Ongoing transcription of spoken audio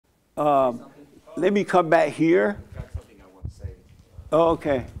Let me come back here. I've got something I want to say. Oh,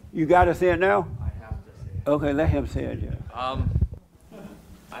 okay. You got to say it now? I have to say it. Okay, let him say it. Yeah.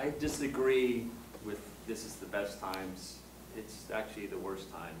 I disagree with this is the best times. It's actually the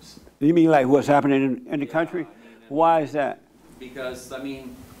worst times. You mean like what's happening in the country? Why is that? Because, I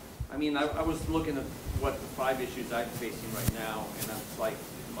was looking at what the 5 issues I'm facing right now, and I was like,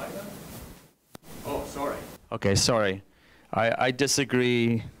 oh, sorry. Okay, sorry. I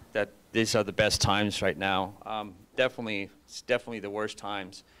disagree that these are the best times right now. It's definitely the worst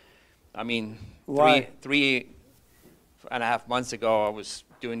times. I mean, Why? three and a half months ago, I was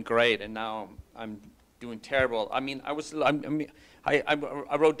doing great, and now I'm doing terrible. I mean, I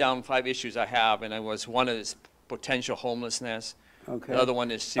wrote down 5 issues I have, and one is potential homelessness. Okay. The other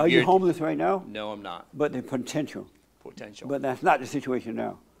one is severe. Are you homeless right now? No, I'm not. But the potential. Potential. But that's not the situation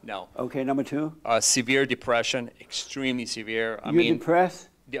now. No. Okay, number 2? Severe depression, extremely severe. You're depressed?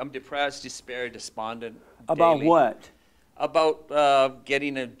 I'm depressed, despair, despondent. About daily. what? About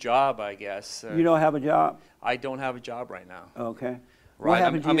getting a job, I guess. You don't have a job? I don't have a job right now. Okay. Right. What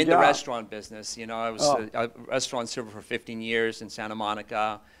happened to I'm your in job? the restaurant business. You know, I was a restaurant server for 15 years in Santa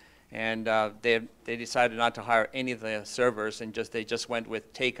Monica, and they decided not to hire any of the servers, and they just went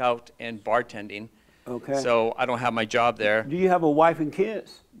with takeout and bartending. Okay. So I don't have my job there. Do you have a wife and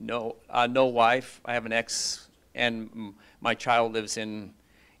kids? No, no wife. I have an ex, and my child lives in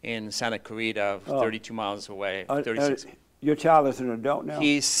Santa Clarita, 32 miles away. 36. Your child is an adult now?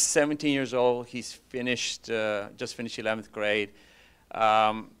 He's 17 years old. He's just finished 11th grade.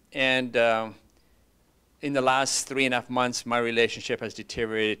 In the last 3.5 months, my relationship has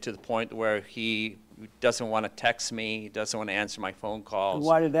deteriorated to the point where he doesn't want to text me, he doesn't want to answer my phone calls.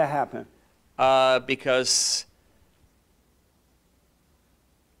 Why did that happen? Because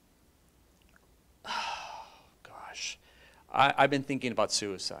I've been thinking about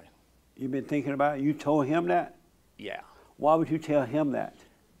suicide. You've been thinking about it? You told him that? Yeah. Why would you tell him that?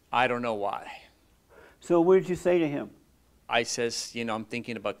 I don't know why. So what did you say to him? I says, I'm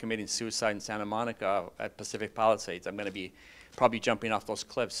thinking about committing suicide in Santa Monica at Pacific Palisades. I'm going to be probably jumping off those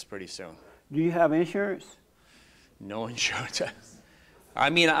cliffs pretty soon. Do you have insurance? No insurance. I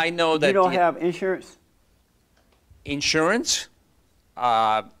know that... You don't have insurance? Insurance?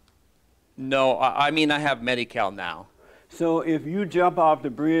 No. I have Medi-Cal now. So if you jump off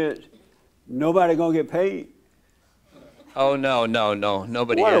the bridge, nobody going to get paid? Oh, no.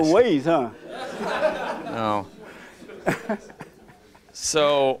 Nobody What is. a waste, huh? No.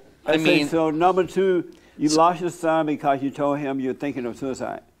 So, So number 2, you lost your son because you told him you're thinking of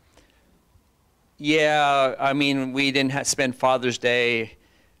suicide. Yeah, we didn't spend Father's Day.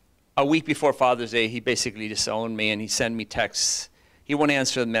 A week before Father's Day, he basically disowned me, and he sent me texts. He won't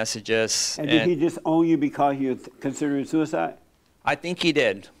answer the messages. And did he disown you because you're considering suicide? I think he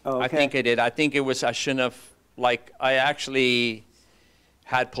did. Oh, okay. I think I did. I think it was, I shouldn't have, I actually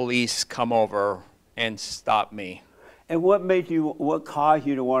had police come over and stop me. And what caused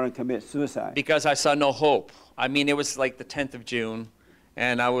you to want to commit suicide? Because I saw no hope. It was like the 10th of June,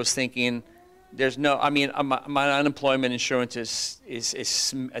 and I was thinking, there's no, my unemployment insurance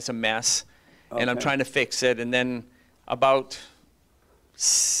is a mess, and I'm trying to fix it. And then about,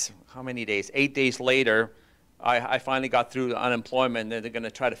 how many days? 8 days later, I finally got through the unemployment, and they're going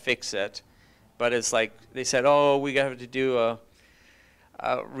to try to fix it. But it's like, they said, oh, we have to do a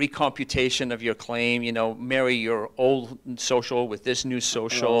recomputation of your claim, marry your old social with this new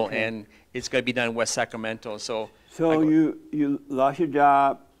social, and it's going to be done in West Sacramento. So you lost your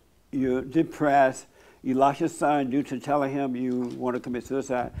job, you're depressed, you lost your son due to telling him you want to commit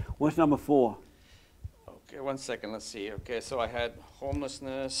suicide. What's number 4? Okay, 1 second, let's see. Okay, so I had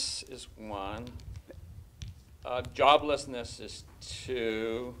homelessness is 1, joblessness is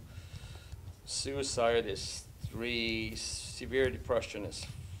 2, suicide is 3, severe depression is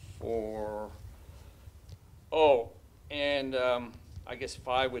 4. Oh, and I guess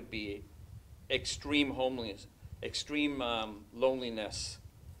 5 would be extreme loneliness.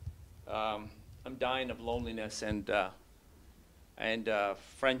 I'm dying of loneliness and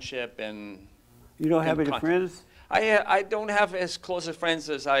friendship and. You don't have any friends? I don't have as close of friends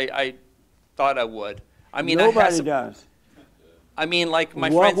as I thought I would. Nobody does. Like my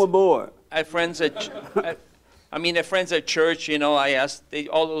Welcome friends. aboard. I have friends at friends at church. I ask.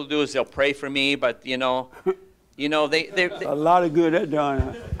 All they'll do is they'll pray for me, but they a lot of good at done.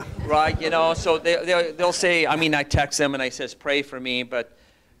 Huh? Right. So they'll say. I text them and I says pray for me, but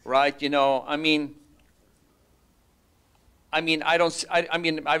right. I've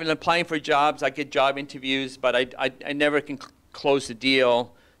been applying for jobs. I get job interviews, but I never can close the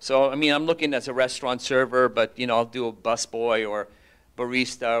deal. So I'm looking as a restaurant server, but I'll do a busboy or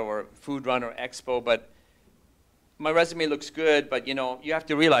barista or food runner expo, but my resume looks good, but you know, you have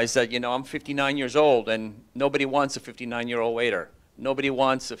to realize that, you know, I'm 59 years old and nobody wants a 59-year-old waiter. Nobody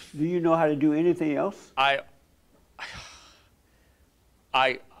wants a... Do you know how to do anything else? I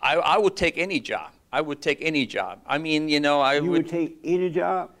would take any job. I would take any job. I mean, you know, You would take any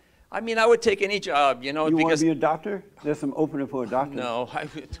job? I mean, I would take any job, you know, You want because... to be a doctor? There's some opening for a doctor. No, I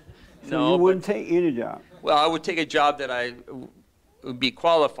would... So no, you wouldn't take any job? Well, I would take a job that I would be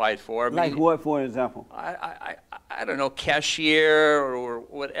qualified for. Like what, for example? I don't know, cashier or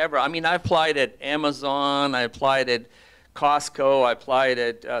whatever. I mean, I applied at Amazon, I applied at Costco, I applied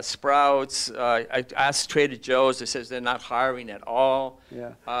at Sprouts, I asked Trader Joe's, it says they're not hiring at all.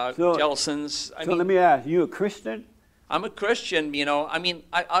 Yeah. Jelson's. So let me ask, you a Christian? I'm a Christian, you know. I mean,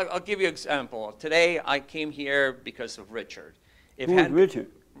 I'll give you an example. Today I came here because of Richard. Who's Richard?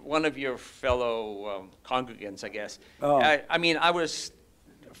 One of your fellow congregants, I guess. Oh. I mean, a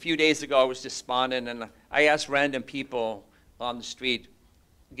few days ago, I was despondent, and I asked random people on the street,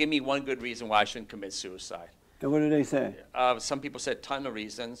 give me one good reason why I shouldn't commit suicide. And what did they say? Some people said a ton of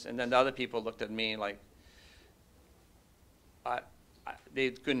reasons, and then the other people looked at me like they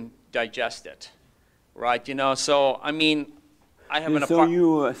couldn't digest it, right? You know, so, I mean, I have an So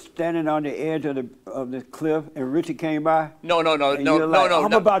you were standing on the edge of the cliff, and Richard came by? No.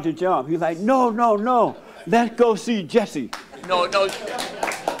 I'm about to jump. He's like, no. Let's go see Jesse. No,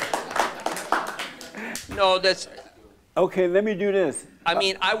 that's... Okay, let me do this. I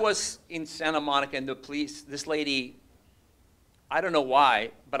mean, I was in Santa Monica, and the police, this lady, I don't know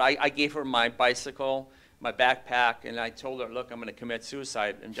why, but I gave her my bicycle, my backpack, and I told her, look, I'm going to commit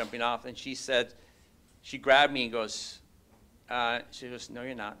suicide and jumping off. And she said, she grabbed me and goes, no,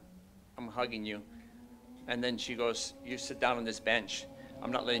 you're not. I'm hugging you. And then she goes, you sit down on this bench.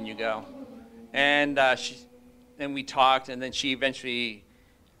 I'm not letting you go. And then we talked, and then she eventually,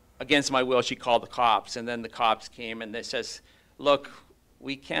 against my will, she called the cops. And then the cops came, and they says, look,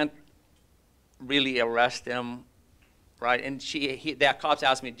 we can't really arrest him, right? And the cops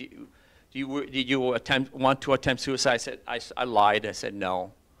asked me, did you want to attempt suicide? I said, I lied. I said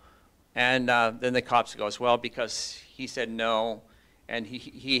no. And then the cops goes, well, because he said no, and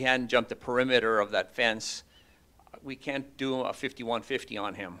he hadn't jumped the perimeter of that fence, we can't do a 5150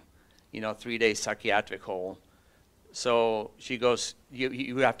 on him, you know, 3-day psychiatric hold. So she goes,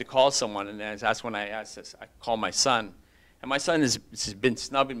 you have to call someone, and that's when I asked this. I called my son, and my son has been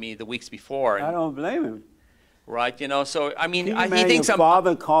snubbing me the weeks before. I don't blame him. Right, you know, so, I mean, he thinks your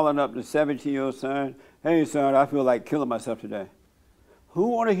father calling up the 17-year-old son, hey, son, I feel like killing myself today. Who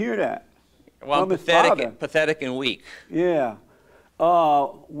want to hear that? Well, I'm pathetic and weak. Yeah.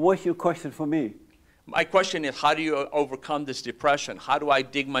 What's your question for me? My question is, how do you overcome this depression? How do I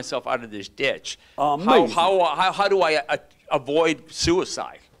dig myself out of this ditch? How do I avoid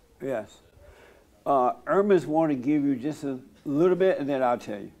suicide? Yes. Irma's want to give you just a little bit, and then I'll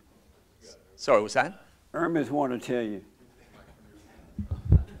tell you. Sorry, what's that? Irma's want to tell you.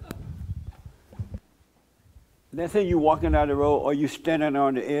 Let's say you're walking down the road, or you're standing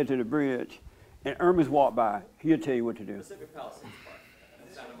on the edge of the bridge, and Irma's walk by. He'll tell you what to do. Pacific Palisades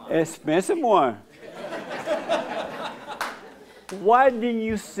Park. Expensive one. Why didn't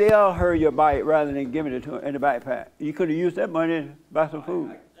you sell her your bike rather than giving it to her in the backpack? You could have used that money to buy some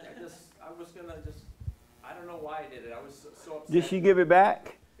food. I don't know why I did it. I was so upset. Did she give it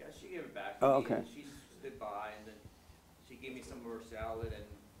back? Yeah, she gave it back. Oh, okay. She stood by, and then she gave me some of her salad. And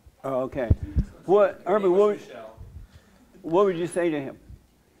Oh, okay. What, Irma, what would you say to him?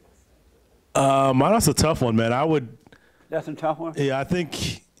 That's a tough one, man. That's a tough one? Yeah, I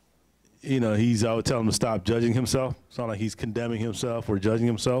think, you know, I would tell him to stop judging himself. It's not like he's condemning himself or judging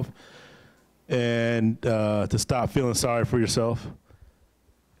himself. And to stop feeling sorry for yourself.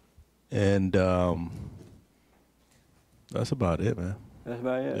 And that's about it, man. That's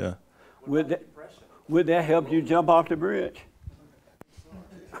about it? Yeah. Would that help you jump off the bridge?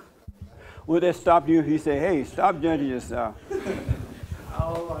 Would that stop you if he say, hey, stop judging yourself?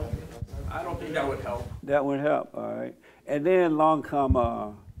 I don't think that would help. That would help, all right. And then along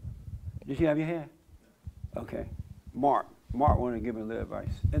come, did you have your hand? Okay. Mark wanted to give me a little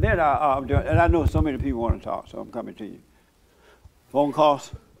advice. And then I know so many people want to talk, so I'm coming to you. Phone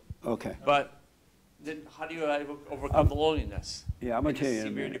calls? Okay. But then how do you overcome the loneliness? Yeah, I'm going to tell you.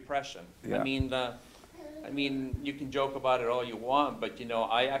 Severe depression. Yeah. I mean, you can joke about it all you want, but, you know,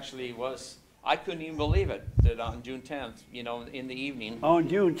 I couldn't even believe it, that on June 10th, you know, in the evening. On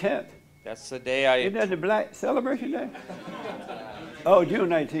June 10th? That's the day Isn't that the Black Celebration Day? Oh, June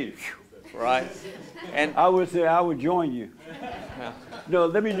 19th. Right. And I would say I would join you. Yeah. No,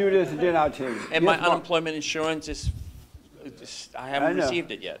 let me do this and then I'll tell you. And yes, my unemployment insurance is I haven't know.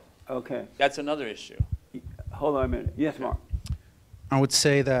 received it yet. Okay. That's another issue. Hold on a minute. Yes, Mark. I would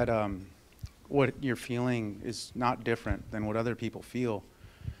say that what you're feeling is not different than what other people feel.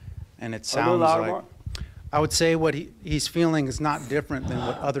 And it A little sounds louder, like, Mark. I would say what he's feeling is not different than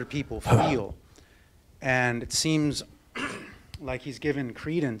what other people feel. And it seems like he's given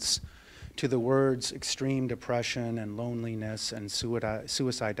credence to the words extreme depression and loneliness and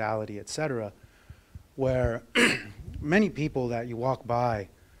suicidality, etc., where many people that you walk by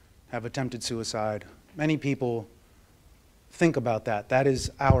have attempted suicide. Many people think about that. That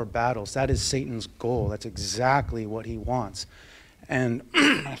is our battles. That is Satan's goal. That's exactly what he wants. And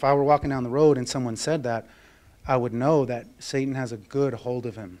if I were walking down the road and someone said that, I would know that Satan has a good hold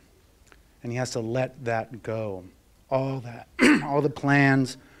of him. And he has to let that go. All that, all the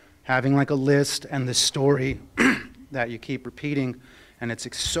plans, having like a list and the story that you keep repeating, and it's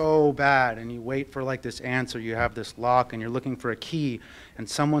so bad, and you wait for like this answer, you have this lock, and you're looking for a key, and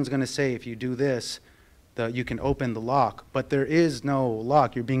someone's going to say, if you do this, you can open the lock. But there is no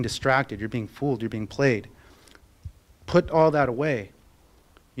lock. You're being distracted. You're being fooled. You're being played. Put all that away.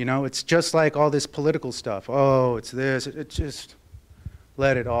 You know, it's just like all this political stuff. Oh, it's this. It just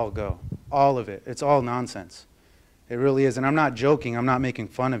let it all go. All of it. It's all nonsense. It really is. And I'm not joking. I'm not making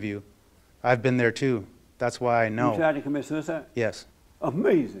fun of you. I've been there too. That's why I know. You tried to commit suicide? Yes.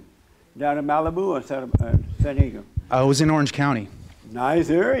 Amazing. Down in Malibu or San Diego? I was in Orange County. Nice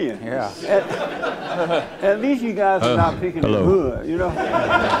area. Yeah. At least you guys are not picking hello. the hood, you know?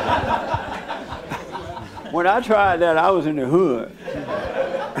 When I tried that, I was in the hood.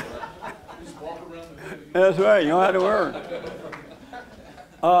 That's right, you don't have to worry.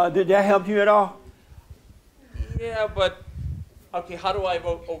 Did that help you at all? Yeah, but, okay, how do I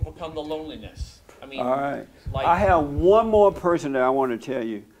overcome the loneliness? I mean, All right. like, I have one more person that I want to tell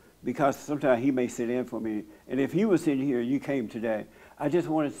you, because sometimes he may sit in for me. And if he was sitting here, you came today, I just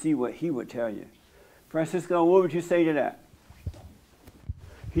want to see what he would tell you. Francisco, what would you say to that?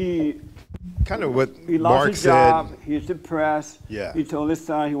 He Kind of what He lost Mark his said. job. He's depressed. Yeah. He told his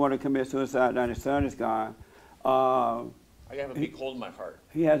son he wanted to commit suicide. Now his son is gone. I have a big hole in my heart.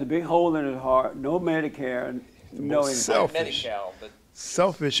 He has a big hole in his heart. No Medicare. No Most anything. selfish. Medi-Cal, but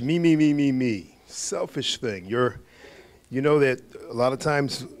Selfish, me. Selfish thing. You know that a lot of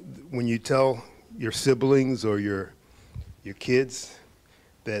times when you tell your siblings or your kids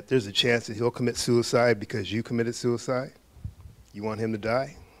that there's a chance that he'll commit suicide because you committed suicide, you want him to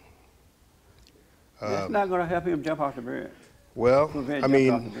die? That's not going to help him jump off the bridge. Well, Prevent I jump off the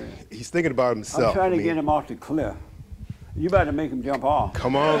mean, bridge. he's thinking about himself. I'm trying to I mean, get him off the cliff. You better make him jump off.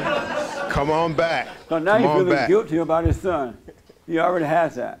 Come on back. So now Come he's on feeling back. guilty about his son. He already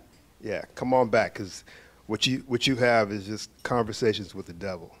has that. Yeah, come on back, because what you have is just conversations with the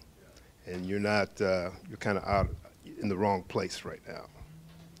devil, and you're not. You're kind of out in the wrong place right now.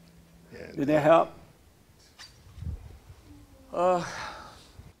 And, Did that help?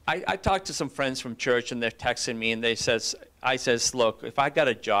 I talked to some friends from church, and they're texting me, and I says, look, if I got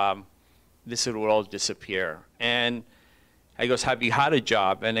a job, this would all disappear. And I goes, have you had a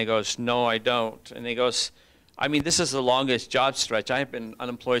job? And he goes, no, I don't. And he goes, I mean, this is the longest job stretch. I've been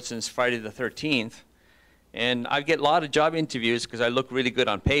unemployed since Friday the 13th. And I get a lot of job interviews because I look really good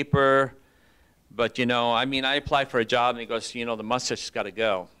on paper. But, you know, I mean, I applied for a job, and he goes, you know, the mustache has got to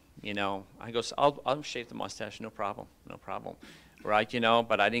go. You know, I goes, I'll shave the mustache, no problem. Right, you know,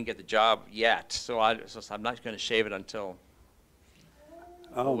 but I didn't get the job yet. So I'm not going to shave it until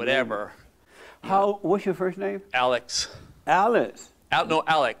whatever. What's your first name? Alex. Alice. No,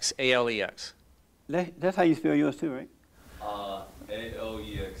 Alex, A-L-E-X. That's how you spell yours too, right?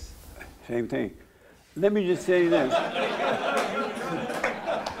 A-O-E-X. Same thing. Let me just say this.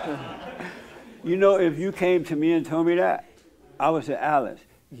 You know, if you came to me and told me that, I would say, Alice,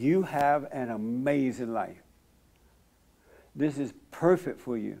 you have an amazing life. This is perfect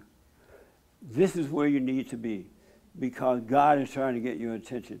for you. This is where you need to be because God is trying to get your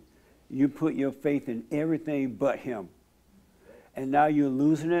attention. You put your faith in everything but Him. And now you're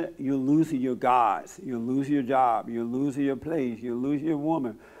losing it. You're losing your gods. You're losing your job. You're losing your place. You're losing your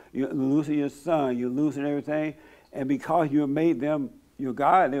woman. You're losing your son. You're losing everything. And because you made them your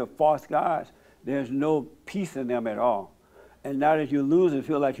God, they're false gods, there's no peace in them at all. And now that you're losing,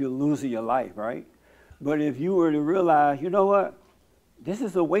 feel like you're losing your life, right? But if you were to realize, you know what? This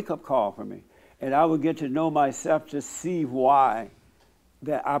is a wake-up call for me. And I would get to know myself to see why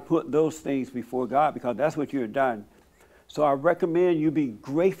that I put those things before God because that's what you've done. So I recommend you be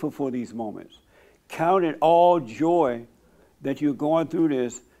grateful for these moments. Count it all joy that you're going through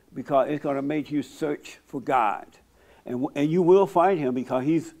this because it's going to make you search for God. And you will find Him because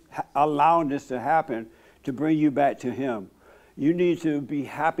He's allowing this to happen to bring you back to him. You need to be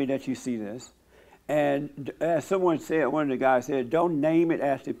happy that you see this. And as someone said, one of the guys said, don't name it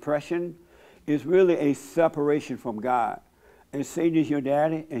as depression. It's really a separation from God. And Satan is your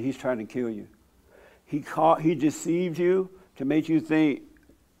daddy, and he's trying to kill you. He deceived you to make you think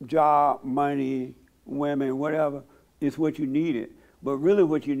job, money, women, whatever, is what you needed. But really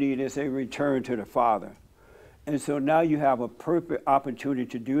what you need is a return to the Father. And so now you have a perfect opportunity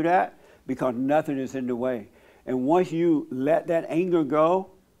to do that because nothing is in the way. And once you let that anger go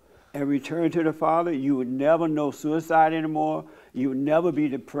and return to the Father, you would never know suicide anymore. You would never be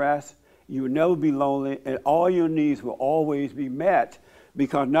depressed. You would never be lonely. And all your needs will always be met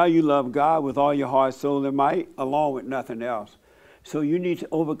because now you love God with all your heart, soul, and might, along with nothing else. So you need to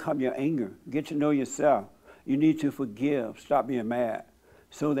overcome your anger. Get to know yourself. You need to forgive. Stop being mad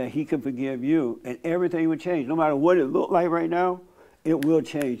so that he can forgive you. And everything will change. No matter what it looks like right now, it will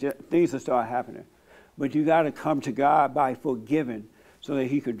change. Things will start happening. But you got to come to God by forgiving so that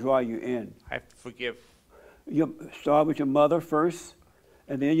he could draw you in. I have to forgive. You start with your mother first,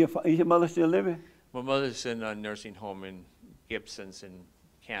 and then is your mother still living? My mother's in a nursing home in Gibson's in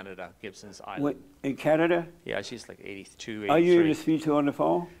Canada, Gibson's Island. What, in Canada? Yeah, she's like 82, 83. Are you able to speak to her on the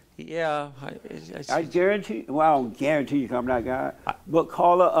phone? Yeah. I guarantee, well, I don't guarantee you 'cause I'm not God, but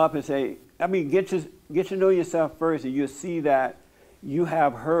call her up and say, get to know yourself first, and you'll see that you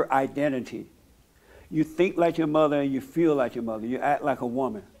have her identity. You think like your mother and you feel like your mother. You act like a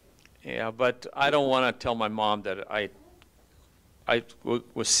woman. Yeah, but I don't want to tell my mom that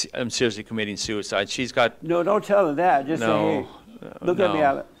I'm seriously committing suicide. She's got... No, don't tell her that. Just say, hey, look at me, no.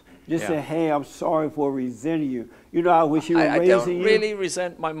 Alex. Just say, hey, I'm sorry for resenting you. You know, I wish you were raising you. I don't really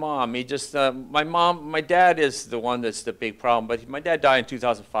resent my mom. He just, my dad is the one that's the big problem. But my dad died in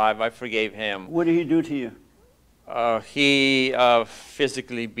 2005. I forgave him. What did he do to you? He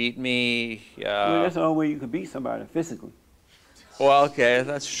physically beat me. Well, that's the only way you could beat somebody, physically. Well, okay,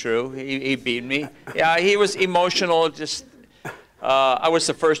 that's true. He beat me. Yeah, he was emotional. Just, I was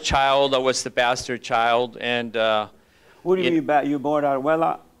the first child. I was the bastard child, and. What do you mean by you were born out of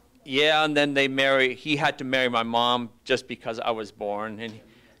wedlock? Yeah, and then he had to marry my mom just because I was born, and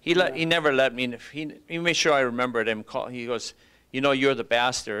he never let me. He made sure I remembered him. He goes, you know, you're the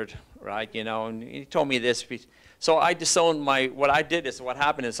bastard, right? You know, and he told me this. So I disowned what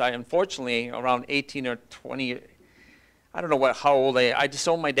happened is I unfortunately around 18 or 20. I don't know how old I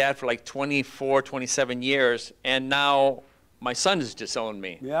disowned my dad for like 24, 27 years, and now my son has disowned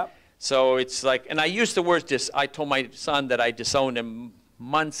me. Yep. So it's like, and I used the words, I told my son that I disowned him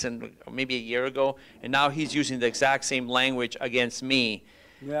months and maybe a year ago, and now he's using the exact same language against me.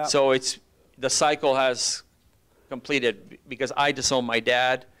 Yep. So the cycle has completed because I disowned my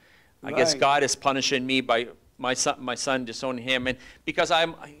dad. I guess God is punishing me by my son disowning him, and because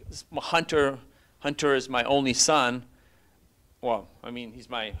Hunter is my only son. Well, I mean, he's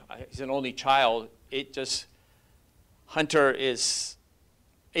an only child. Hunter is,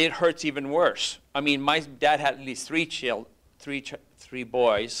 it hurts even worse. I mean, my dad had at least three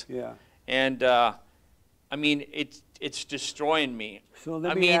boys. Yeah. And I mean, it's destroying me. So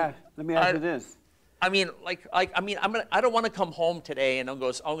let me ask you this. I mean, I don't want to come home today and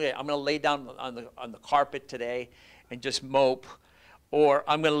okay, I'm gonna lay down on the carpet today and just mope. Or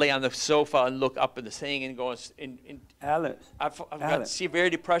I'm going to lay on the sofa and look up at the thing and go, Alex. I've got severe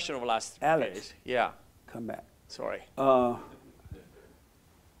depression over the last 3 days. Yeah. Come back. Sorry. So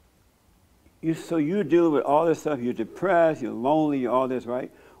you deal with all this stuff. You're depressed, you're lonely, you're all this, right?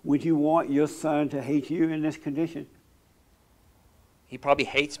 Would you want your son to hate you in this condition? He probably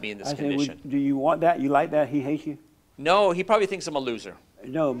hates me in this condition. Do you want that? You like that he hates you? No, he probably thinks I'm a loser.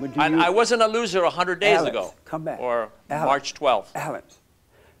 No, but I wasn't a loser 100 days ago. Come back. Or March 12th. Alex,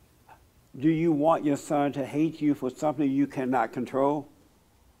 do you want your son to hate you for something you cannot control?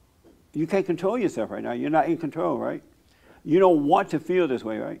 You can't control yourself right now. You're not in control, right? You don't want to feel this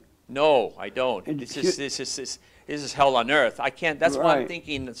way, right? No, I don't. This is hell on earth. I can't. That's why I'm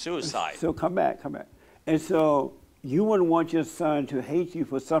thinking suicide. So come back. And so you wouldn't want your son to hate you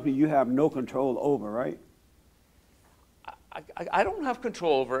for something you have no control over, right? I don't have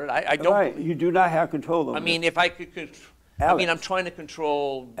control over it. I don't. Right, you do not have control over it. I mean, if I could I mean, I'm trying to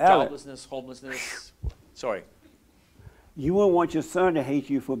control joblessness, homelessness. Sorry. You wouldn't want your son to hate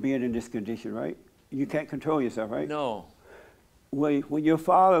you for being in this condition, right? You can't control yourself, right? No. Well, when your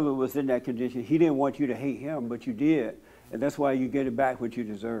father was in that condition, he didn't want you to hate him, but you did. And that's why you get it back what you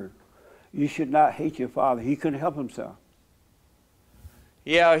deserve. You should not hate your father. He couldn't help himself.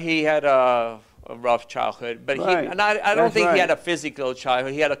 Yeah, he had a rough childhood, but I don't think he had a physical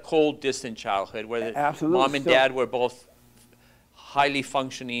childhood. He had a cold, distant childhood where mom and dad were both highly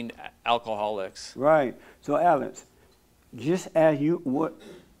functioning alcoholics. Right. So, Alex, just as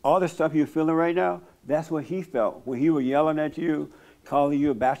all the stuff you're feeling right now, that's what he felt when he was yelling at you, calling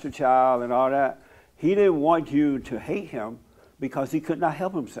you a bastard child and all that. He didn't want you to hate him because he could not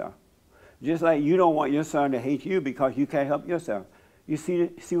help himself. Just like you don't want your son to hate you because you can't help yourself. You see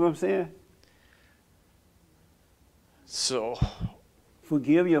what I'm saying? So,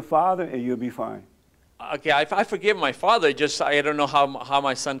 Forgive your father and you'll be fine. okay, if I forgive my father, just I don't know how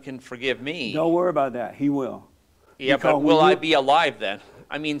my son can forgive me. Don't worry about that. He will. Yeah, Because but when will I you- be alive then?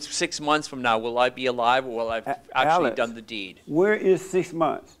 I mean, 6 months from now, will I be alive, or will I have actually Alex, done the deed? Where is 6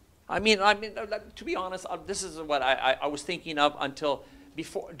 months? I mean, to be honest, this is what I was thinking of until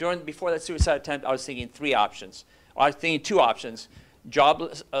before that suicide attempt. I was thinking 3 options. I was thinking 2 options: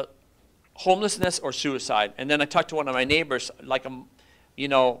 jobless, homelessness, or suicide. And then I talked to one of my neighbors, like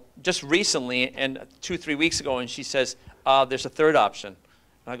just recently, and 2-3 weeks ago, and she says, "There's a 3rd option."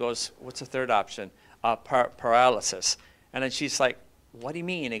 And I goes, "What's the 3rd option?" Paralysis. And then she's like, "What do you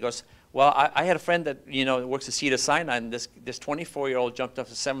mean?" And he goes, "Well, I had a friend that works at Sinai, and this 24-year-old jumped off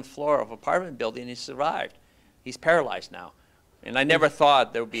the 7th floor of an apartment building and he survived. He's paralyzed now." And I never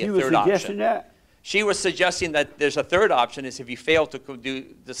thought there would be a 3rd option. She was suggesting that? She was suggesting that there's a 3rd option is if you fail to do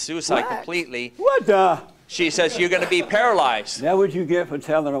the suicide What? completely, What the? she says you're going to be paralyzed. That's what you get for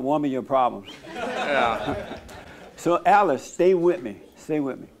telling a woman your problems. Yeah. So, Alice, stay with me. Stay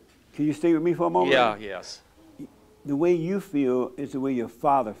with me. Can you stay with me for a moment? Yeah, yes. The way you feel is the way your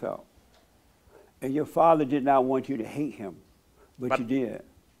father felt. And your father did not want you to hate him, but you did.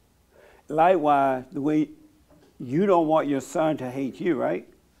 Likewise, the way you don't want your son to hate you, right?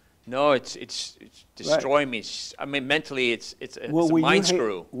 No, it's destroying me. I mean, mentally, it's a when mind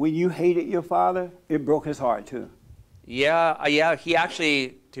screw. When you hated your father, it broke his heart too. Yeah, yeah. He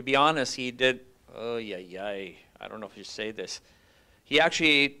actually, to be honest, he did. Oh, yeah. I don't know if you say this. He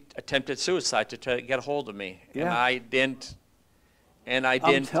actually attempted suicide to try to get a hold of me, Yeah. and I didn't.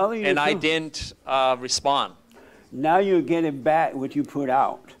 I'm telling you And the I truth. didn't respond. Now you're getting back what you put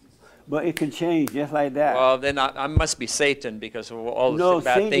out, but it can change just like that. Well, then I must be Satan because of all No, the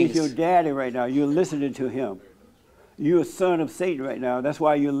bad Satan things. is your daddy right now. You're listening to him. You're a son of Satan right now. That's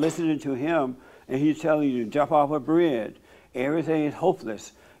why you're listening to him, and he's telling you to jump off a bridge. Everything is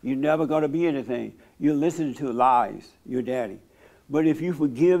hopeless. You're never going to be anything. You're listening to lies, your daddy. But if you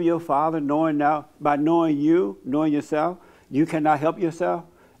forgive your father, by knowing yourself, you cannot help yourself,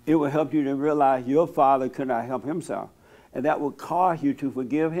 it will help you to realize your father could not help himself. And that will cause you to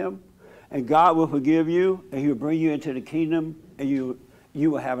forgive him, and God will forgive you, and he'll bring you into the kingdom, and you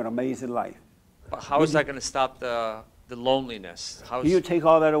will have an amazing life. But how is that going to stop the loneliness? He'll take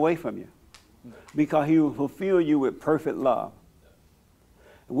all that away from you, because he will fulfill you with perfect love.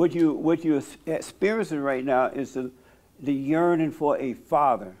 What you're experiencing right now is the yearning for a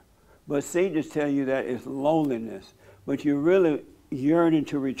father. But Satan is telling you that it's loneliness. But you're really yearning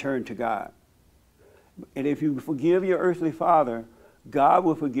to return to God. And if you forgive your earthly father, God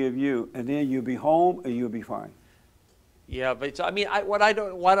will forgive you, and then you'll be home and you'll be fine. Yeah, but I mean, what I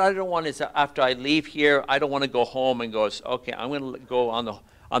don't want is that after I leave here, I don't want to go home and go, okay, I'm going to go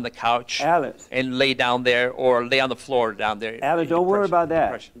on the couch, Alex, and lay down there, or lay on the floor down there. Alex, don't worry about that.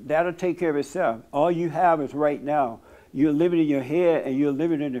 Depression. That'll take care of itself. All you have is right now. You're living in your head, and you're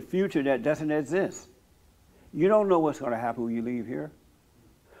living in the future that doesn't exist. You don't know what's going to happen when you leave here.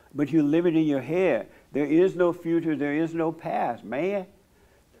 But you're living in your head. There is no future. There is no past, man.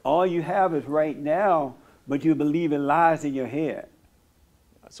 All you have is right now, but you believe in lies in your head.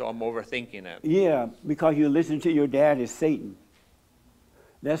 So I'm overthinking it. Yeah, because you listen to your dad is Satan.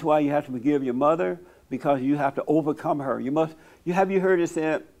 That's why you have to forgive your mother, because you have to overcome her. Have you heard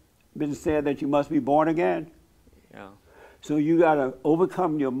it been said that you must be born again? Yeah. So you got to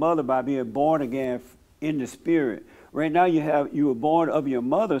overcome your mother by being born again in the spirit. Right now you were born of your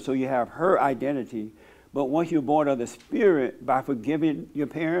mother, so you have her identity. But once you're born of the spirit, by forgiving your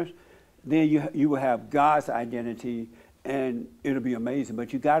parents, then you will have God's identity, and it'll be amazing.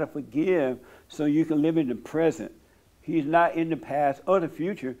 But you got to forgive so you can live in the present. He's not in the past or the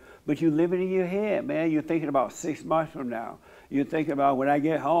future, but you're living in your head, man. You're thinking about 6 months from now. You're thinking about when I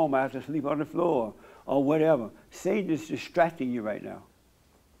get home, I have to sleep on the floor or whatever. Satan is distracting you right now.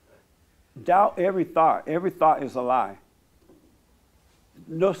 Doubt every thought. Every thought is a lie.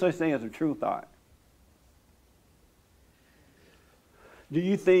 No such thing as a true thought. Do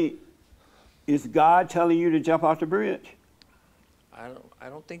you think it's God telling you to jump off the bridge? I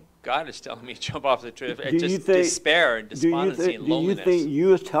don't think God is telling me to jump off the cliff. It's Do just you think- despair and despondency and loneliness. Do you think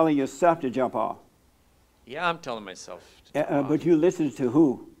you is telling yourself to jump off? Yeah, I'm telling myself. To jump But off. you listen to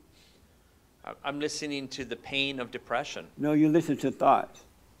who? I'm listening to the pain of depression. No, you listen to thoughts,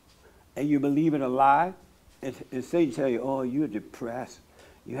 and you believe in a lie, and Satan tell you, oh, you're depressed.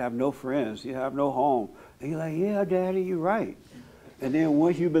 You have no friends. You have no home. And you're like, yeah, Daddy, you're right. And then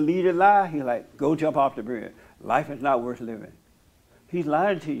once you believe the lie, he's like, go jump off the bridge. Life is not worth living. He's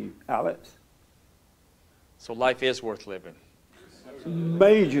lying to you, Alex. So life is worth living.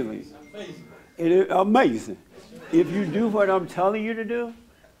 Majorly. It is amazing. If you do what I'm telling you to do,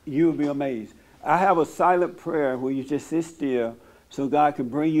 you'll be amazed. I have a silent prayer where you just sit still so God can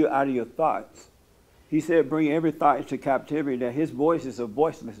bring you out of your thoughts. He said, bring every thought into captivity, that his voice is a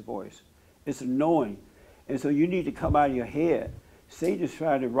voiceless voice. It's annoying. And so you need to come out of your head. Satan is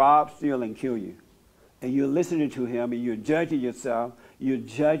trying to rob, steal, and kill you. And you're listening to him, and you're judging yourself. You're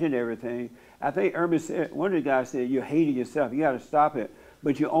judging everything. I think Irma said, one of the guys said, you're hating yourself. You got to stop it.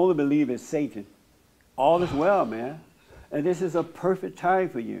 But you only believe it's Satan. All is well, man. And this is a perfect time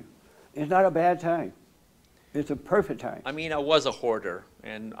for you. It's not a bad time. It's a perfect time. I mean, I was a hoarder,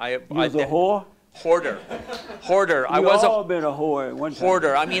 and You was a whore? Hoarder. I You was all been a whore at one time.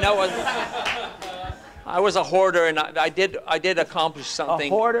 hoarder. I mean, I was a hoarder, and I did accomplish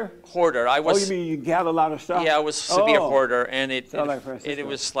something. A hoarder? Hoarder. I was. Oh, you mean you gather a lot of stuff? Yeah, I was a severe Oh. hoarder, and it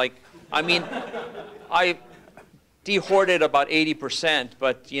was like, I mean, I de-hoarded about 80%,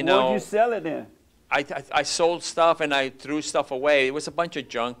 but you know. Where'd you sell it then? I sold stuff and I threw stuff away. It was a bunch of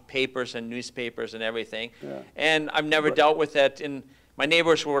junk, papers and newspapers and everything. Yeah. And I've never dealt with that. And my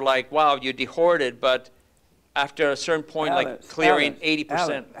neighbors were like, wow, you de-hoarded, but after a certain point, like clearing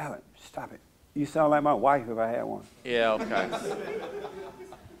 80%. Alex, stop it. You sound like my wife if I had one. Yeah, okay.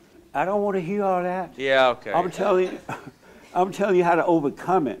 I don't want to hear all that. Yeah, okay. I'm telling you how to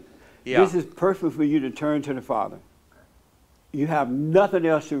overcome it. Yeah. This is perfect for you to turn to the Father. You have nothing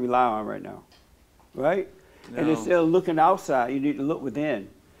else to rely on right now. Right? And No. instead of looking outside, you need to look within.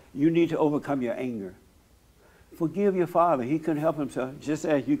 You need to overcome your anger. Forgive your father. He couldn't help himself, just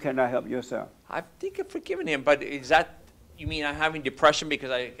as you cannot help yourself. I think I've forgiven him, but is that, you mean I'm having depression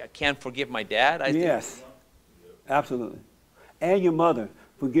because I can't forgive my dad? Yes, absolutely. And your mother.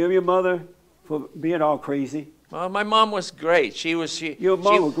 Forgive your mother for being all crazy. Well, my mom was great. Your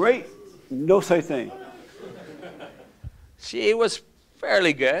mom was great? No such thing. She was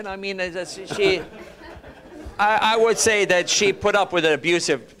fairly good. I mean, I would say that she put up with an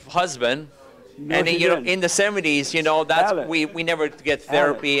abusive husband. No, and she you know, didn't. in the 70s, you know, that's Alex. we never get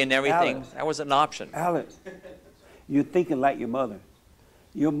therapy and everything. Alex. That was an option. Alex, you're thinking like your mother.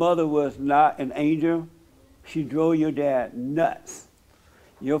 Your mother was not an angel. She drove your dad nuts.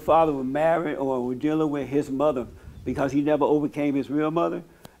 Your father was married or was dealing with his mother because he never overcame his real mother.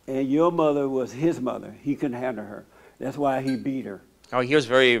 And your mother was his mother. He couldn't handle her. That's why he beat her. Oh, he was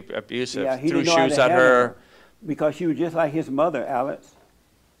very abusive. Yeah, he Threw didn't know how shoes to at handle her. because she was just like his mother, Alex.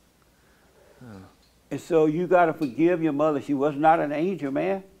 And so you got to forgive your mother. She was not an angel,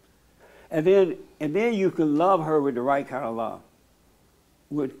 man. And then you can love her with the right kind of love,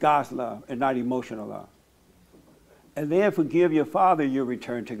 with God's love and not emotional love. And then forgive your father, you'll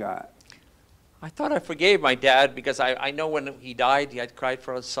return to God. I thought I forgave my dad because I know when he died, he had cried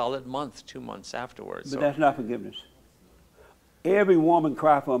for a solid month, 2 months afterwards. But So. that's not forgiveness. Every woman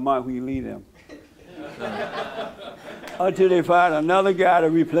cries for a month when you leave them. Until they find another guy to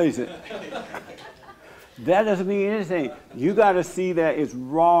replace it. That doesn't mean anything. You got to see that it's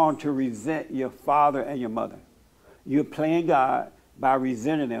wrong to resent your father and your mother. You're playing God by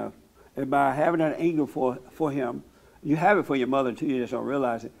resenting them. And by having an anger for him, you have it for your mother too, you just don't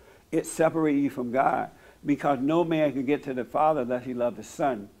realize it. It separates you from God because no man can get to the Father unless he loved the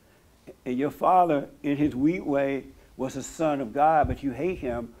Son. And your father, in his weak way, was a son of God, but you hate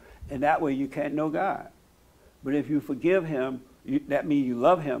him, and that way you can't know God. But if you forgive him, that means you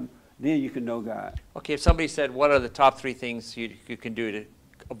love him, then you can know God. Okay, if somebody said, what are the top 3 things you can do to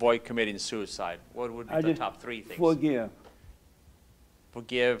avoid committing suicide? What would be the top 3 things? Forgive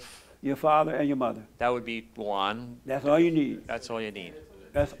Forgive. your father and your mother. That would be 1. That's all you need. That's all you need.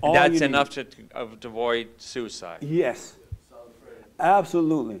 That's all And you that's need. enough to avoid suicide. Yes.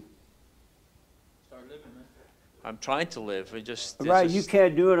 Absolutely. Start living, man. I'm trying to live. It just it's Right, you just-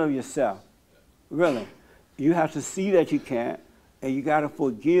 can't do it on yourself. Really. You have to see that you can't, and you got to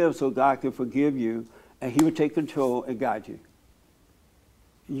forgive so God can forgive you, and he will take control and guide you.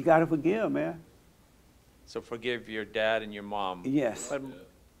 You got to forgive, man. So forgive your dad and your mom. Yes. But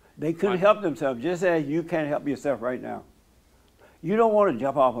They couldn't help themselves, just as you can't help yourself right now. You don't want to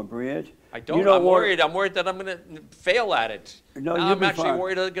jump off a bridge. I don't. You I'm want- worried. I'm worried that I'm going to fail at it. No, Now you'll I'm be actually fine.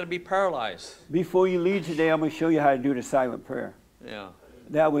 worried I'm going to be paralyzed. Before you leave today, I'm going to show you how to do the silent prayer. Yeah.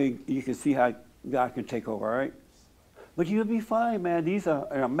 That way you can see how God can take over, all right? But you'll be fine, man. These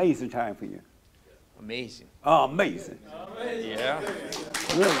are an amazing time for you. Amazing. Oh, amazing. Yeah.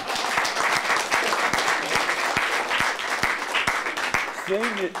 Really.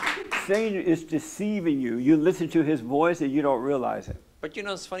 Satan is deceiving you. You listen to his voice and you don't realize it. But you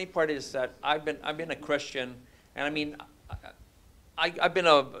know, the funny part is that I've been a Christian, and I mean, I've been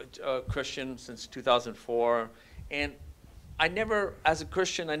a Christian since 2004, and I never, as a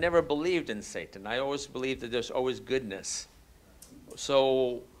Christian, I never believed in Satan. I always believed that there's always goodness.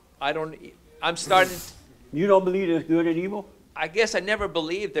 So I'm starting. You don't believe there's good and evil? I guess I never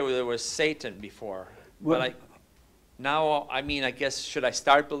believed there was Satan before. Well, but now, I mean, I guess, should I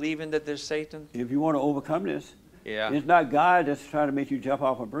start believing that there's Satan? if you want to overcome this, Yeah. it's not God that's trying to make you jump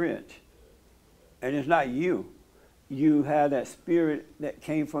off a bridge. And it's not you. You have that spirit that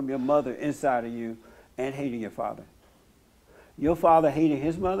came from your mother inside of you and hating your father. Your father hated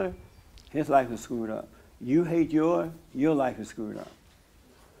his mother, his life was screwed up. You hate your life is screwed up.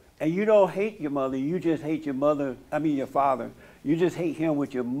 And you don't hate your mother, you just hate your father. You just hate him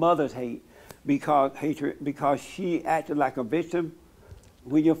with your mother's hate because she acted like a victim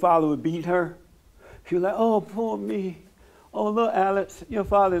when your father would beat her. She was like, oh, poor me. Oh, look, Alex, your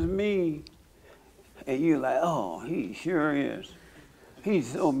father's mean. And you're like, oh, he sure is.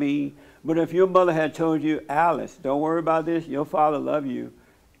 He's so mean. But if your mother had told you, Alice, don't worry about this, your father loves you.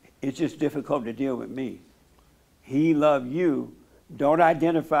 It's just difficult to deal with me. He loved you. Don't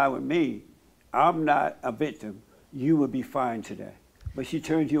identify with me. I'm not a victim. You would be fine today. But she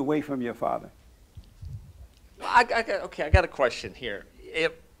turned you away from your father. I got a question here.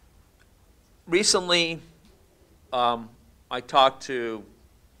 Recently, I talked to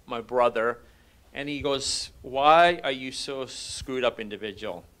my brother, and he goes, why are you so screwed up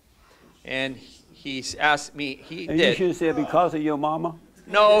individual? And he's asked me, And you should have said because of your mama?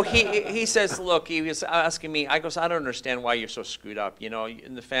 No, he says, look, he was asking me, I goes, I don't understand why you're so screwed up. You know,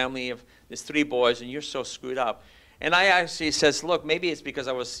 in the family of, there's 3 boys, and you're so screwed up. And I actually says, look, maybe it's because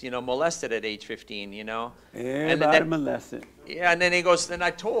I was, molested at age 15, Everybody molested. Yeah, and then he goes, then I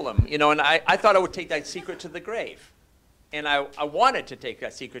told him, and I thought I would take that secret to the grave. And I wanted to take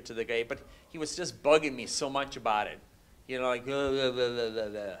that secret to the grave, but he was just bugging me so much about it. Like, blah, blah, blah, blah, blah,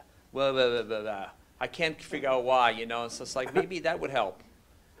 blah, blah, blah, blah, blah. I can't figure out why, so it's like, maybe that would help.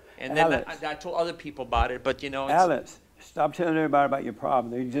 And then I told other people about it, but, Alex, stop telling everybody about your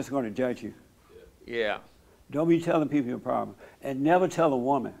problem. They're just going to judge you. Yeah. Don't be telling people your problem. And never tell a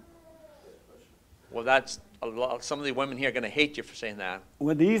woman. Well, that's a lot. Some of the women here are going to hate you for saying that.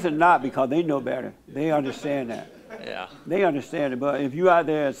 Well, these are not because they know better. They understand that. Yeah. They understand it. But if you out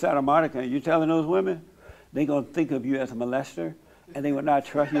there at Santa Monica and you're telling those women, they're going to think of you as a molester, and they will not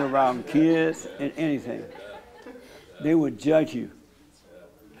trust you around kids and anything. They will judge you.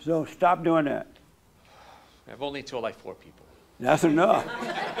 So stop doing that. I've only told like 4 people. That's enough.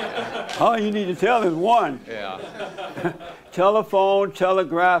 All you need to tell is one. Yeah. Telephone,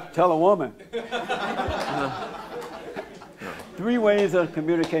 telegraph, tell a woman. 3 ways of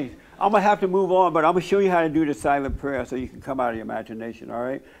communication. I'm going to have to move on, but I'm going to show you how to do the silent prayer so you can come out of your imagination, all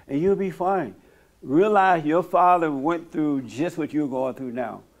right? And you'll be fine. Realize your father went through just what you're going through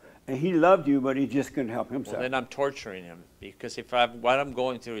now. And he loved you, but he just couldn't help himself. Well, then I'm torturing him because what I'm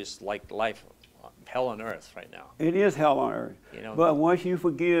going through is like life, hell on earth right now. It is hell on earth. But once you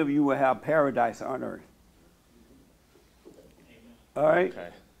forgive, you will have paradise on earth. All right? Okay.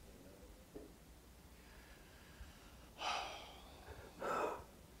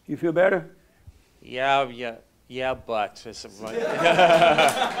 You feel better? Yeah, but.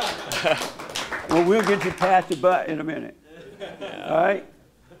 Well, we'll get you past the butt in a minute. Yeah. All right?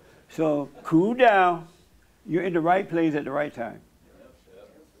 So cool down. You're in the right place at the right time.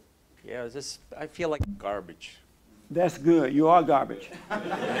 Yeah, I feel like garbage. That's good. You are garbage.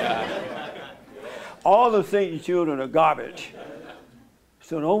 Yeah. All the Satan's children are garbage.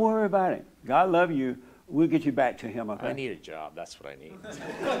 So don't worry about it. God loves you. We'll get you back to him, okay? I need a job. That's what I need.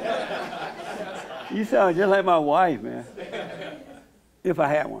 You sound just like my wife, man. If I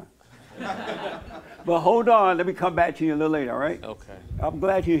had one. But hold on. Let me come back to you a little later, all right? Okay. I'm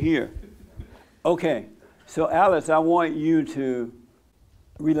glad you're here. Okay. So, Alice, I want you to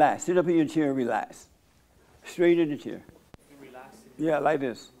relax. Sit up in your chair and relax. Straight in the chair. Relax. Yeah, like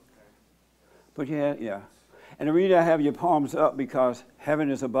this. Put your hand, yeah. And the reason I have your palms up because heaven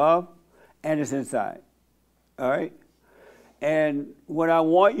is above and it's inside. All right? And what I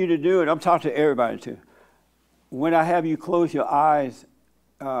want you to do, and I'm talking to everybody too, when I have you close your eyes,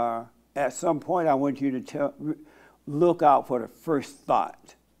 at some point I want you to look out for the first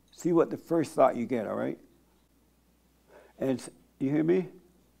thought. See what the first thought you get, all right? And you hear me? Yeah.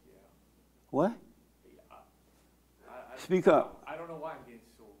 What? Yeah. Speak up. I don't know why I'm getting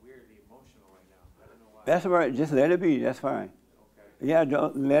so weirdly emotional right now. That's right. Just let it be. That's fine. Yeah,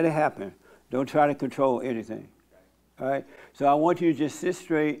 don't let it happen. Don't try to control anything. All right? So I want you to just sit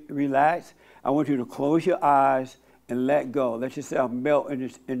straight, relax. I want you to close your eyes and let go. Let yourself melt in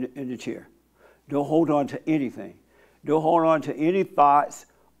the chair. Don't hold on to anything. Don't hold on to any thoughts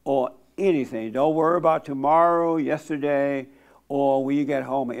or anything. Don't worry about tomorrow, yesterday, or when you get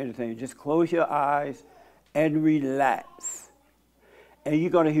home or anything. Just close your eyes and relax. And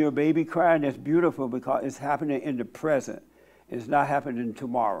you're going to hear a baby crying. That's beautiful because it's happening in the present. It's not happening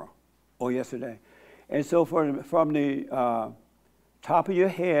tomorrow or yesterday. And so from the top of your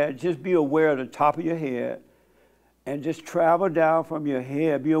head, just be aware of the top of your head and just travel down from your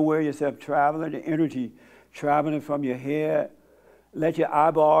head. Be aware of yourself traveling, the energy traveling from your head. Let your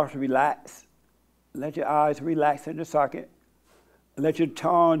eyeballs relax. Let your eyes relax in the socket. Let your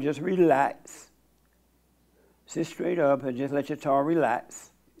tongue just relax. Sit straight up and just let your tongue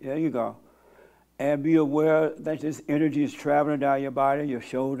relax. There you go. And be aware that this energy is traveling down your body, your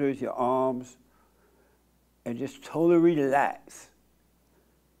shoulders, your arms, and just totally relax.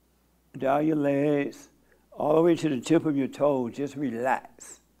 Down your legs, all the way to the tip of your toes, just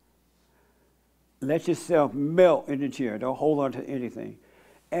relax. Let yourself melt in the chair. Don't hold on to anything.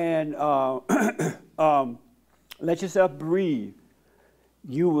 And let yourself breathe.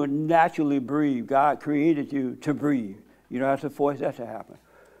 You will naturally breathe. God created you to breathe. You don't have to force that to happen.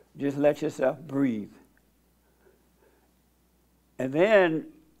 Just let yourself breathe. And then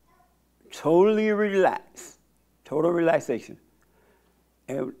totally relax. Total relaxation.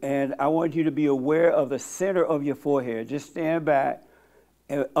 And I want you to be aware of the center of your forehead. Just stand back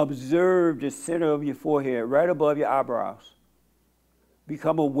and observe the center of your forehead, right above your eyebrows.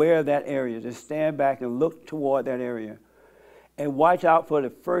 Become aware of that area. Just stand back and look toward that area. And watch out for the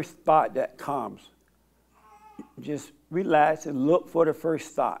first thought that comes. Just relax and look for the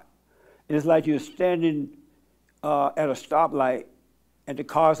first thought. It's like you're standing at a stoplight and the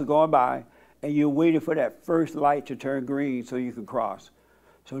cars are going by and you're waiting for that first light to turn green so you can cross.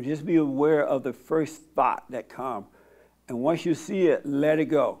 So just be aware of the first thought that comes. And once you see it, let it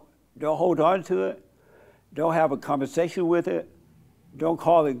go. Don't hold on to it. Don't have a conversation with it. Don't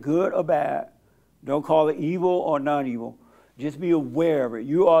call it good or bad. Don't call it evil or non-evil. Just be aware of it.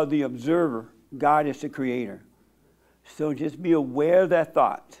 You are the observer. God is the creator. So just be aware of that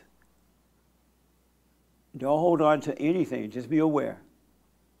thought. Don't hold on to anything. Just be aware.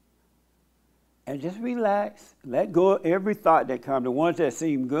 And just relax. Let go of every thought that comes. The ones that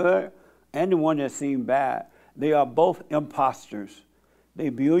seem good and the ones that seem bad. They are both imposters. They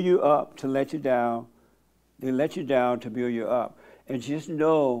build you up to let you down. They let you down to build you up. And just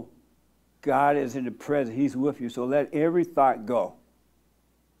know God is in the present. He's with you. So let every thought go.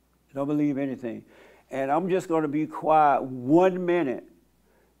 Don't believe anything. And I'm just going to be quiet 1 minute.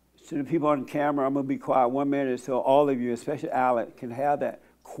 To the people on camera, I'm going to be quiet 1 minute so all of you, especially Alex, can have that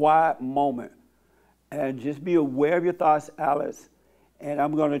quiet moment. And just be aware of your thoughts, Alex. And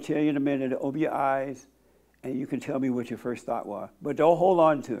I'm going to tell you in a minute to open your eyes and you can tell me what your first thought was. But don't hold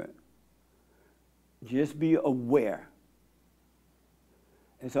on to it. Just be aware.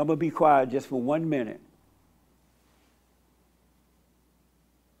 And so I'm going to be quiet just for 1 minute.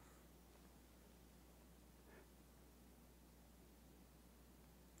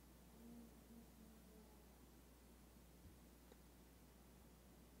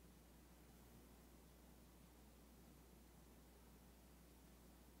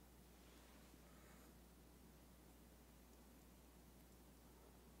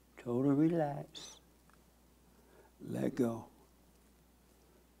 Total relax. Let go.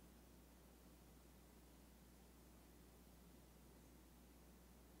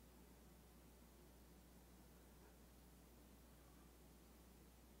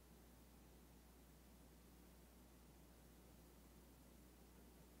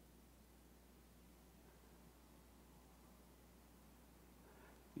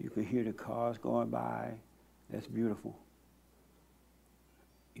 You can hear the cars going by. That's beautiful.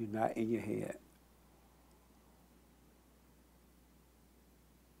 You're not in your head.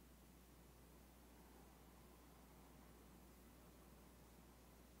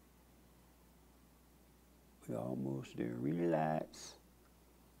 We're almost there. Relax.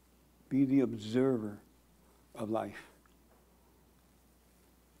 Be the observer of life.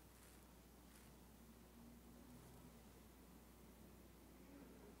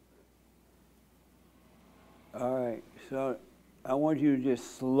 All right, so I want you to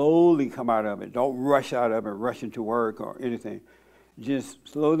just slowly come out of it. Don't rush out of it, rush into work or anything. Just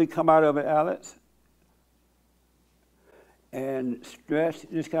slowly come out of it, Alex. And stretch,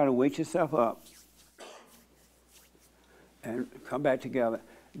 just kind of wake yourself up. And come back together.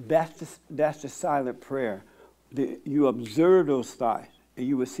 That's the silent prayer. You observe those thoughts, and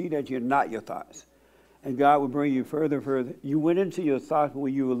you will see that you're not your thoughts. And God will bring you further and further. You went into your thoughts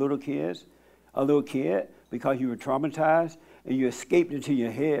when you were a little kid, because you were traumatized, and you escaped into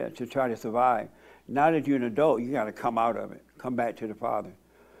your head to try to survive. Now that you're an adult, you got to come out of it, come back to the Father.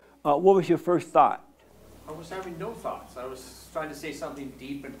 What was your first thought? I was having no thoughts. I was trying to say something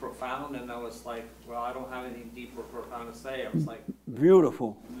deep and profound, and I was like, well, I don't have anything deep or profound to say. I was like,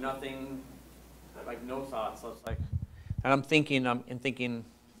 beautiful. Nothing, like no thoughts. I was like, and I'm thinking,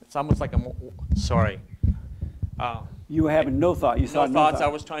 it's almost like sorry. You were having no thought. You saw no no thoughts. thought.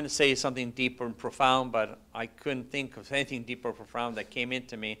 I was trying to say something deeper and profound, but I couldn't think of anything deeper or profound that came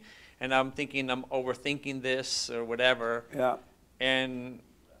into me. And I'm thinking I'm overthinking this or whatever. Yeah. And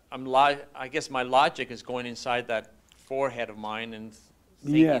I guess my logic is going inside that forehead of mine and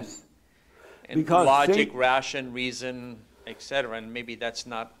thinking. Yes. And Because logic, ration, reason, etc. And maybe that's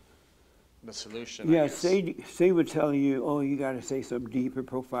not the solution. I Yeah, guess. Satan would tell you, oh, you got to say something deep and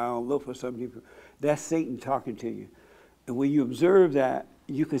profound, look for something deeper. That's Satan talking to you. And when you observe that,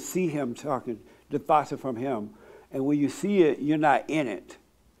 you can see him talking. The thoughts are from him. And when you see it, you're not in it.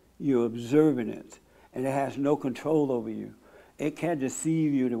 You're observing it. And it has no control over you. It can't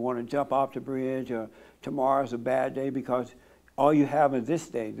deceive you to want to jump off the bridge or tomorrow's a bad day, because all you have is this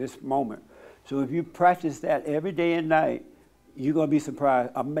day, this moment. So if you practice that every day and night, you're going to be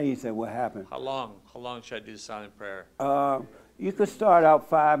surprised, amazed at what happens. How long? How long should I do the silent prayer? You could start out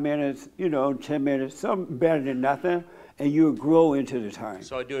 5 minutes, 10 minutes, something better than nothing, and you'll grow into the time.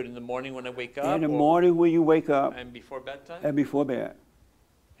 So I do it in the morning when I wake up? In the morning when you wake up. And before bedtime? And before bed.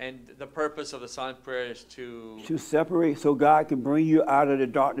 And the purpose of the silent prayer is to separate, so God can bring you out of the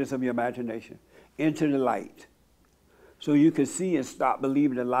darkness of your imagination into the light. So you can see and stop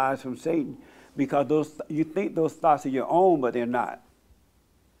believing the lies from Satan, because you think those thoughts are your own, but they're not.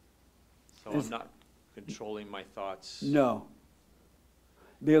 So I'm not controlling my thoughts. No.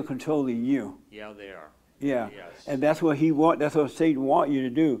 They're controlling you. Yeah, they are. Yeah. Yes. And that's what that's what Satan wants you to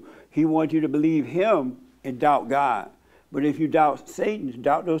do. He wants you to believe him and doubt God. But if you doubt Satan,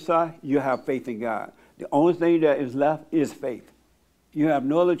 doubt those thoughts, you have faith in God. The only thing that is left is faith. You have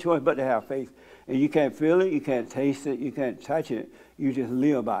no other choice but to have faith. And you can't feel it, you can't taste it, you can't touch it. You just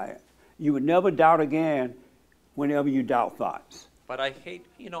live by it. You would never doubt again whenever you doubt thoughts. But I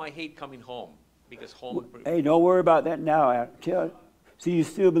hate coming home, because home. Hey, don't worry about that now. See, you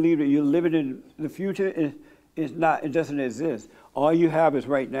still believe that you're living in the future. It doesn't exist. All you have is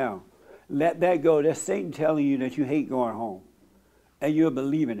right now. Let that go. That's Satan telling you that you hate going home, and you're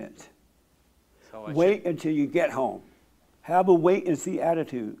believing it. So wait until you get home. Have a wait and see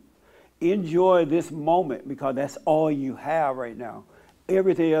attitude. Enjoy this moment, because that's all you have right now.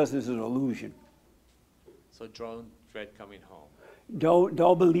 Everything else is an illusion. So don't dread coming home.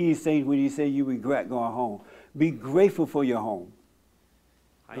 Don't believe Satan when he say you regret going home. Be grateful for your home.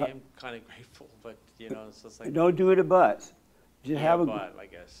 I am kind of grateful, but it's just like. Don't do it at buts. Just have I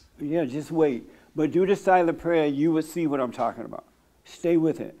guess. Yeah, just wait. But do the silent prayer, you will see what I'm talking about. Stay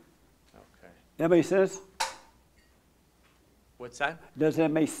with it. Okay. That make sense? What's that? Does that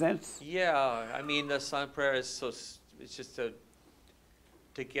make sense? Yeah, I mean, the silent prayer is it's just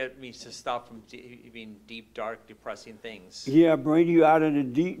to get me to stop from being deep, dark, depressing things. Yeah, bring you out of the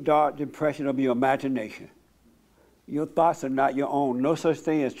deep, dark depression of your imagination. Your thoughts are not your own. No such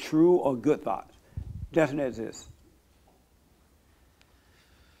thing as true or good thoughts. Doesn't exist.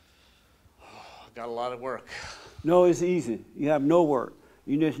 Got a lot of work. No, it's easy. You have no work.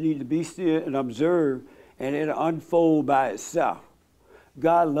 You just need to be still and observe, and it'll unfold by itself.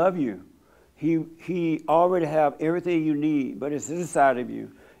 God loves you. He already have everything you need, but it's inside of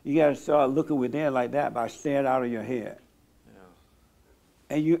you. You got to start looking within like that by staying out of your head.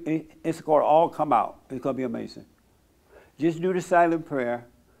 Yeah. And it's going to all come out. It's going to be amazing. Just do the silent prayer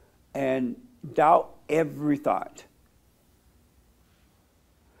and doubt every thought.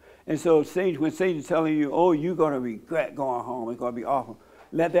 And so when Satan's telling you, oh, you're going to regret going home, it's going to be awful,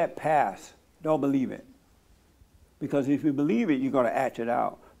 let that pass. Don't believe it. Because if you believe it, you're going to act it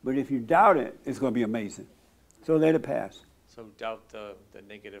out. But if you doubt it, it's going to be amazing. So let it pass. So doubt the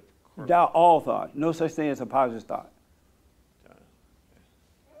negative. Doubt all thoughts. No such thing as a positive thought.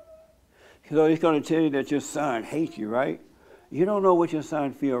 So he's going to tell you that your son hates you, right? You don't know what your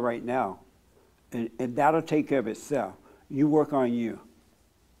son feels right now. And that'll take care of itself. You work on you.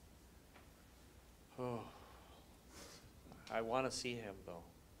 Oh. I want to see him, though,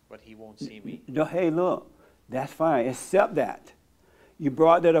 but he won't see me. No, hey, look, that's fine. Accept that. You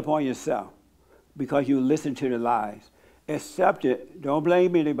brought that upon yourself because you listened to the lies. Accept it. Don't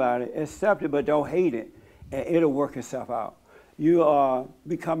blame anybody. Accept it, but don't hate it, and it'll work itself out. You are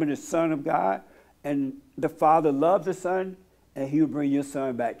becoming the son of God, and the Father loves the Son, and He will bring your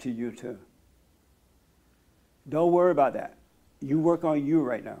son back to you too. Don't worry about that. You work on you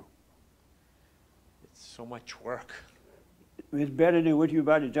right now. It's so much work. It's better than what you're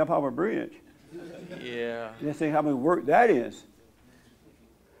about to jump off a bridge. Yeah. Let's say how much work that is.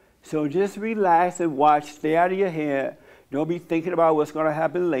 So just relax and watch. Stay out of your head. Don't be thinking about what's going to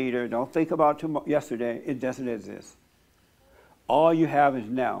happen later. Don't think about yesterday. It doesn't exist. All you have is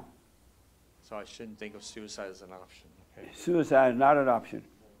now. So I shouldn't think of suicide as an option. Okay. Suicide is not an option.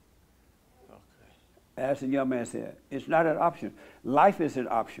 Okay. As the young man said, it's not an option. Life is an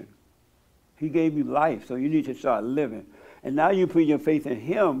option. He gave you life, so you need to start living. And now you put your faith in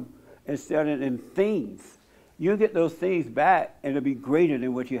Him instead of in things. You'll get those things back, and it'll be greater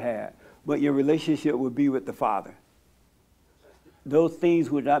than what you had. But your relationship will be with the Father. Those things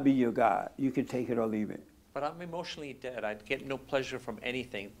would not be your God. You can take it or leave it. But I'm emotionally dead. I get no pleasure from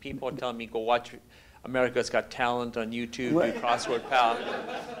anything. People are telling me, go watch America's Got Talent on YouTube, What? do crossword pal,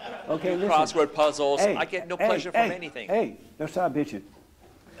 Okay, listen. crossword puzzles. Hey, I get no hey, pleasure hey, from anything. Hey, don't stop bitching.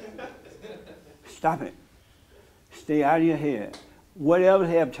 Stop it. Stay out of your head. Whatever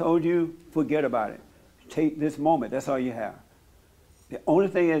they have told you, forget about it. Take this moment. That's all you have. The only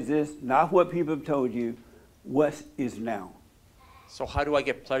thing is this, not what people have told you, what is now. So how do I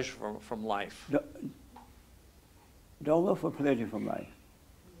get pleasure from life? Don't look for pleasure from life.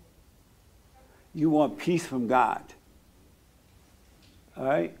 You want peace from God. All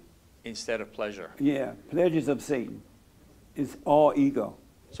right? Instead of pleasure. Yeah, pleasures of Satan. It's all ego.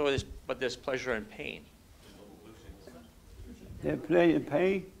 So but there's pleasure and pain. There's pleasure and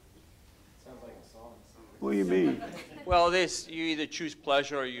pain? What do you mean? Well, you either choose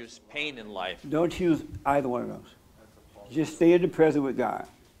pleasure or use pain in life. Don't choose either one of those. Just stay in the present with God.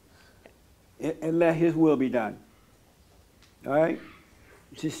 And let His will be done. All right?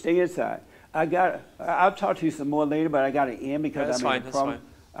 Just stay inside. I'll talk to you some more later, but I got to end because That's I'm fine, in a that's problem. fine.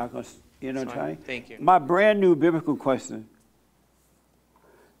 I'm going to end on That's fine. time. Thank you. My brand new biblical question.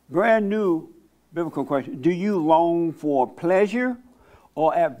 Brand new biblical question. Do you long for pleasure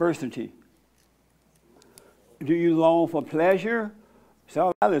or adversity? Do you long for pleasure?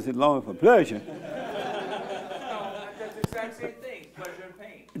 Some others is longing for pleasure. That's the exact same thing, pleasure and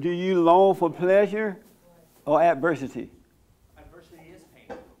pain. Do you long for pleasure or adversity? Adversity is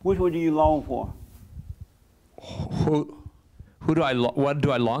pain. Which one do you long for? Who do I, what do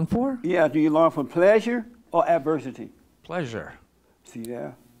I long for? Yeah, do you long for pleasure or adversity? Pleasure. See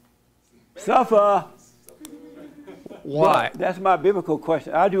there? Suffer. Why? But that's my biblical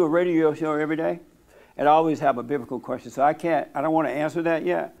question. I do a radio show every day, and I always have a biblical question. So I don't want to answer that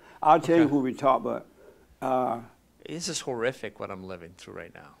yet. I'll tell you who we talk, but. This is horrific what I'm living through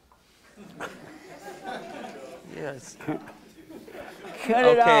right now. Yes. Cut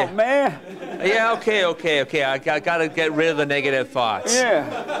it Okay. out, man. Yeah, okay. I got to get rid of the negative thoughts. Yeah,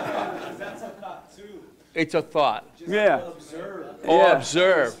 It's a thought. yeah. Oh, Yeah.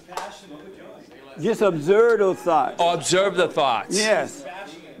 observe. Just observe those thoughts. Oh, observe the thoughts. Yes.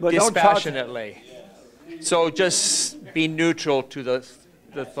 But don't talk. Dispassionately. So just be neutral to the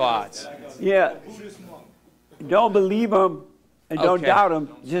thoughts. Yeah. Don't believe them and don't Okay. doubt them.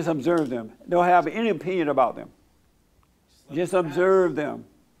 Just observe them. Don't have any opinion about them. Just observe them.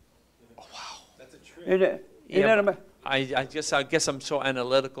 Oh, wow. That's a trick. I guess I'm so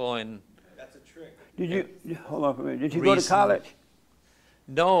analytical and Did you hold on for a minute? Did you go to Reason. college?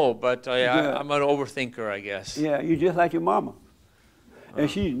 no, but Good. I'm an overthinker, I guess. Yeah, you just like your mama, and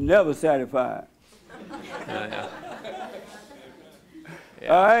she's never satisfied. Yeah.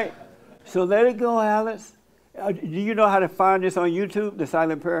 All right, so let it go, Alice. Do you know how to find this on YouTube, the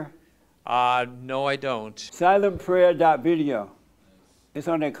silent prayer? No, I don't. Silentprayer.video. It's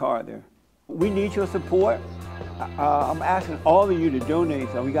on that card there. We need your support. I'm asking all of you to donate.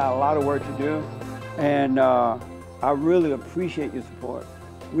 So we got a lot of work to do, and I really appreciate your support.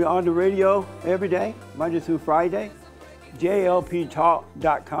 We're on the radio every day, Monday through Friday,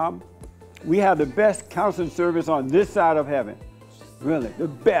 jlptalk.com. We have the best counseling service on this side of heaven, really, the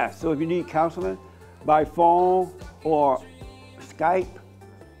best. So if you need counseling by phone or Skype,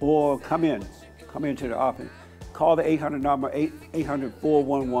 or come into the office. Call the 800 number,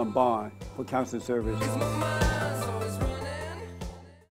 800-411-BOND for counseling service.